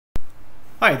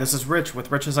Hi, this is Rich with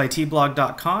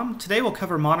richsitblog.com. Today we'll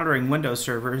cover monitoring Windows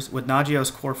servers with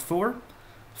Nagios Core 4.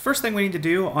 First thing we need to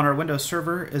do on our Windows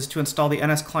server is to install the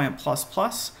NS Client++.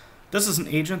 This is an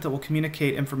agent that will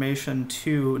communicate information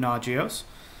to Nagios.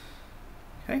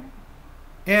 Okay,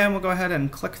 and we'll go ahead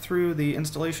and click through the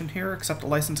installation here, accept a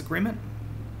license agreement,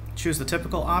 choose the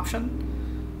typical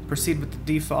option, proceed with the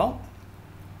default.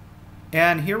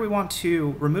 And here we want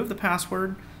to remove the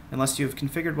password unless you've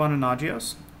configured one in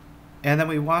Nagios. And then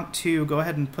we want to go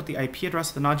ahead and put the IP address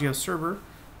of the Nagios server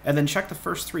and then check the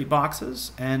first three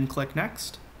boxes and click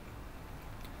Next.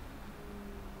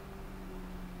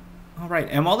 Alright,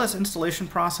 and while this installation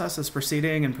process is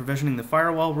proceeding and provisioning the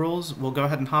firewall rules, we'll go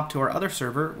ahead and hop to our other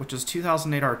server, which is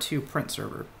 2008R2 print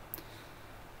server.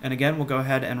 And again, we'll go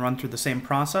ahead and run through the same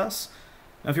process.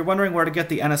 Now, if you're wondering where to get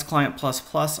the NS Client++,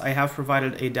 I have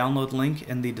provided a download link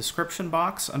in the description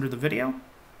box under the video.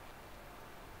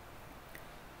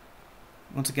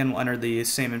 Once again, we'll enter the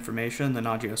same information, the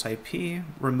Nagios IP,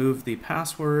 remove the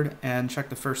password, and check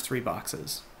the first three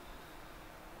boxes.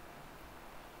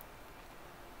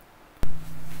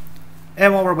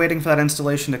 And while we're waiting for that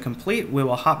installation to complete, we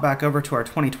will hop back over to our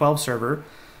 2012 server.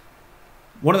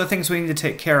 One of the things we need to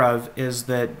take care of is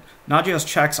that Nagios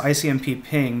checks ICMP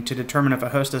ping to determine if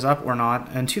a host is up or not,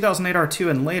 and 2008R2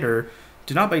 and later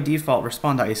do not by default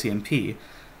respond to ICMP.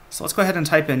 So let's go ahead and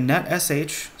type in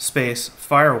netsh space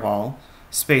firewall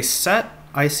space set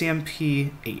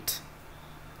ICMP 8.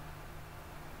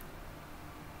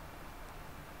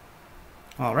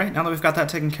 Alright, now that we've got that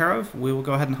taken care of, we will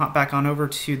go ahead and hop back on over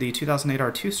to the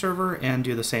 2008R2 server and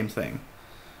do the same thing.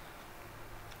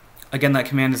 Again, that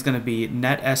command is going to be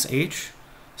netsh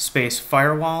space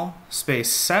firewall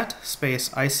space set space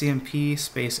ICMP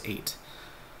space 8.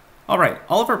 Alright,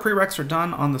 all of our prereqs are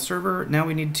done on the server. Now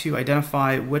we need to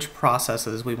identify which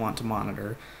processes we want to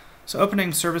monitor. So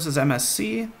opening Services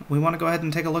MSC, we want to go ahead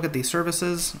and take a look at the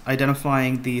services,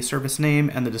 identifying the service name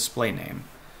and the display name.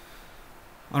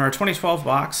 On our 2012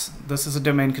 box, this is a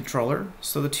domain controller,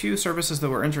 so the two services that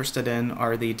we're interested in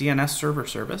are the DNS server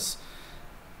service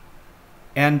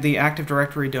and the Active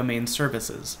Directory domain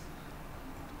services.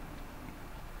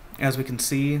 As we can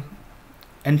see,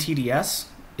 NTDS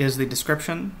is the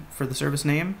description for the service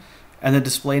name, and the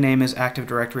display name is Active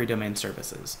Directory domain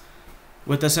services.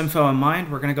 With this info in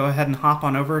mind, we're going to go ahead and hop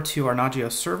on over to our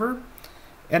Nagios server.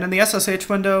 And in the SSH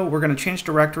window, we're going to change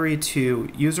directory to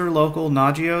user local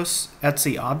Nagios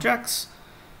etc objects.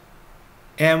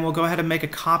 And we'll go ahead and make a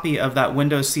copy of that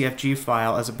Windows CFG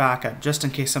file as a backup, just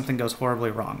in case something goes horribly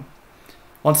wrong.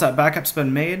 Once that backup's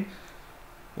been made,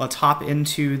 let's hop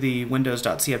into the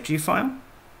windows.cfg file.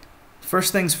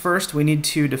 First things first, we need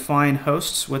to define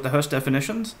hosts with the host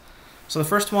definitions. So the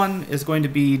first one is going to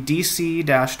be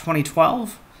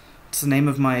DC-2012. It's the name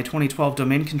of my 2012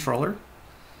 domain controller.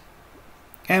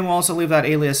 And we'll also leave that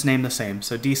alias name the same,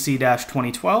 so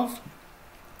DC-2012.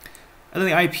 And then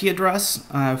the IP address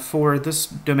for this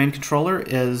domain controller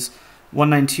is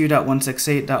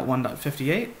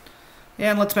 192.168.1.58.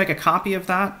 And let's make a copy of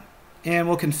that, and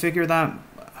we'll configure that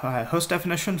host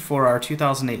definition for our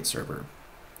 2008 server.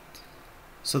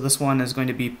 So this one is going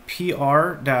to be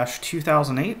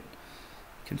PR-2008.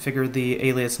 Configure the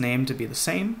alias name to be the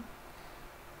same,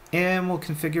 and we'll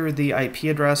configure the IP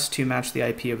address to match the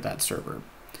IP of that server.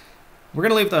 We're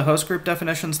going to leave the host group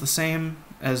definitions the same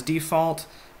as default,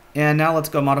 and now let's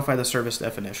go modify the service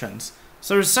definitions.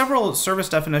 So there's several service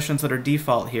definitions that are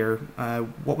default here.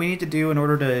 What we need to do in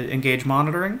order to engage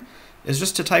monitoring is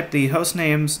just to type the host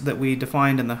names that we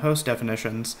defined in the host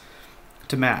definitions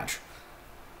to match.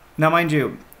 Now mind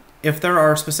you, if there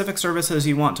are specific services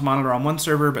you want to monitor on one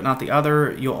server but not the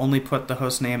other, you'll only put the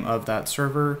host name of that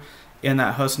server in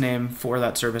that host name for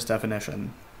that service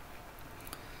definition.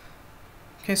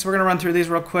 Okay, so we're going to run through these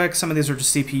real quick. Some of these are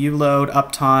just CPU load,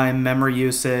 uptime, memory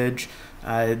usage,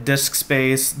 disk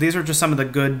space. These are just some of the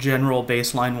good general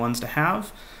baseline ones to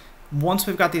have. Once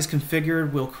we've got these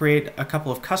configured, we'll create a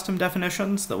couple of custom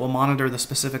definitions that will monitor the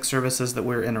specific services that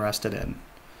we're interested in.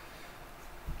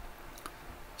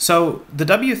 So the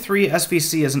W3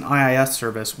 SVC is an IIS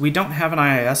service. We don't have an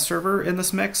IIS server in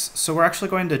this mix, so we're actually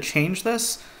going to change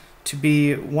this to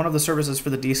be one of the services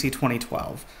for the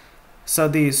DC-2012. So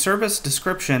the service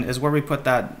description is where we put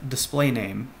that display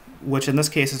name, which in this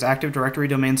case is Active Directory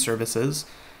Domain Services.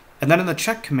 And then in the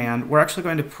check command, we're actually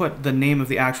going to put the name of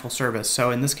the actual service,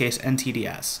 so in this case,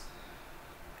 NTDS.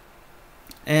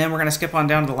 And we're going to skip on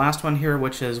down to the last one here,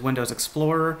 which is Windows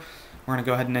Explorer. We're going to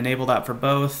go ahead and enable that for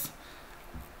both.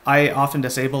 I often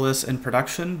disable this in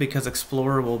production because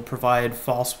Explorer will provide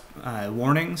false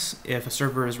warnings if a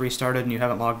server is restarted and you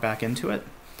haven't logged back into it.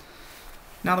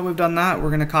 Now that we've done that, we're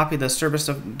going to copy the service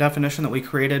definition that we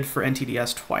created for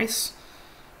NTDS twice.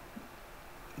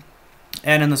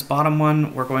 And in this bottom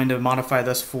one, we're going to modify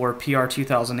this for PR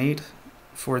 2008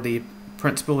 for the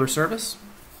print spooler service.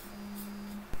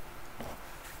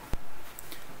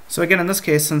 So again, in this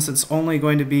case, since it's only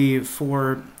going to be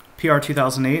for PR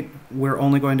 2008, we're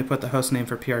only going to put the host name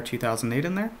for PR 2008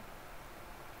 in there.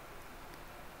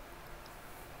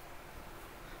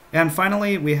 And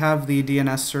finally, we have the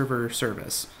DNS server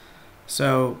service.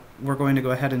 So we're going to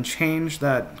go ahead and change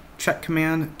that check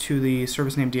command to the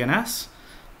service name DNS.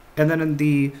 And then in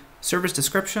the service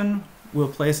description, we'll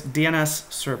place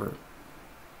DNS server.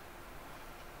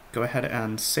 Go ahead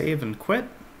and save and quit.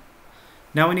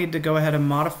 Now we need to go ahead and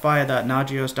modify that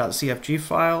nagios.cfg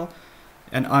file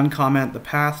and uncomment the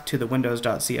path to the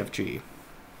windows.cfg.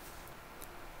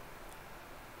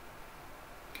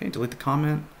 Okay, delete the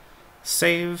comment,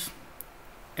 save,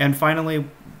 and finally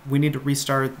we need to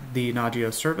restart the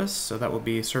Nagios service, so that will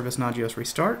be service Nagios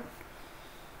restart.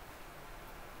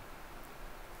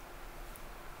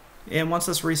 And once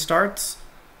this restarts,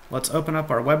 let's open up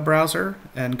our web browser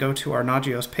and go to our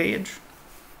Nagios page.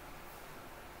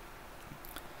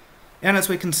 And as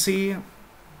we can see,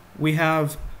 we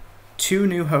have 2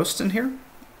 new hosts in here,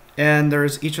 and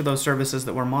there's each of those services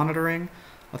that we're monitoring.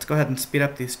 Let's go ahead and speed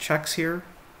up these checks here.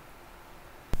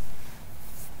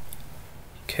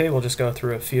 Okay, we'll just go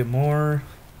through a few more.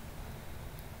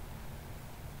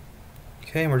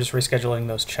 Okay, and we're just rescheduling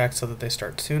those checks so that they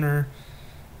start sooner.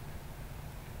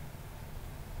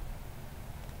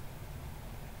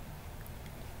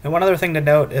 And one other thing to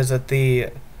note is that the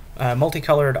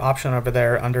multicolored option over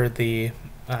there under the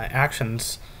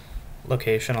actions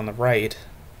location on the right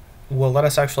will let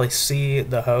us actually see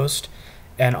the host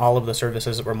and all of the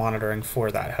services that we're monitoring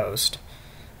for that host.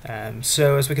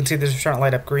 So as we can see, these are starting to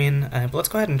light up green, but let's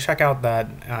go ahead and check out that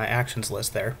actions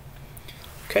list there.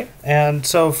 Okay, and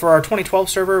so for our 2012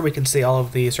 server, we can see all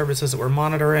of the services that we're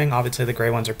monitoring. Obviously the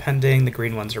gray ones are pending, the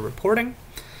green ones are reporting.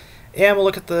 And we'll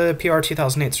look at the PR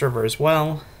 2008 server as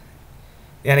well.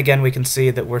 And again, we can see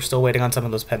that we're still waiting on some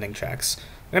of those pending checks.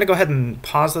 I'm going to go ahead and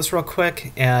pause this real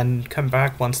quick and come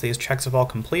back once these checks have all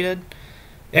completed.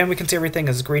 And we can see everything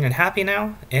is green and happy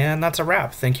now, and that's a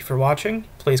wrap. Thank you for watching.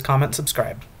 Please comment and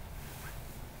subscribe.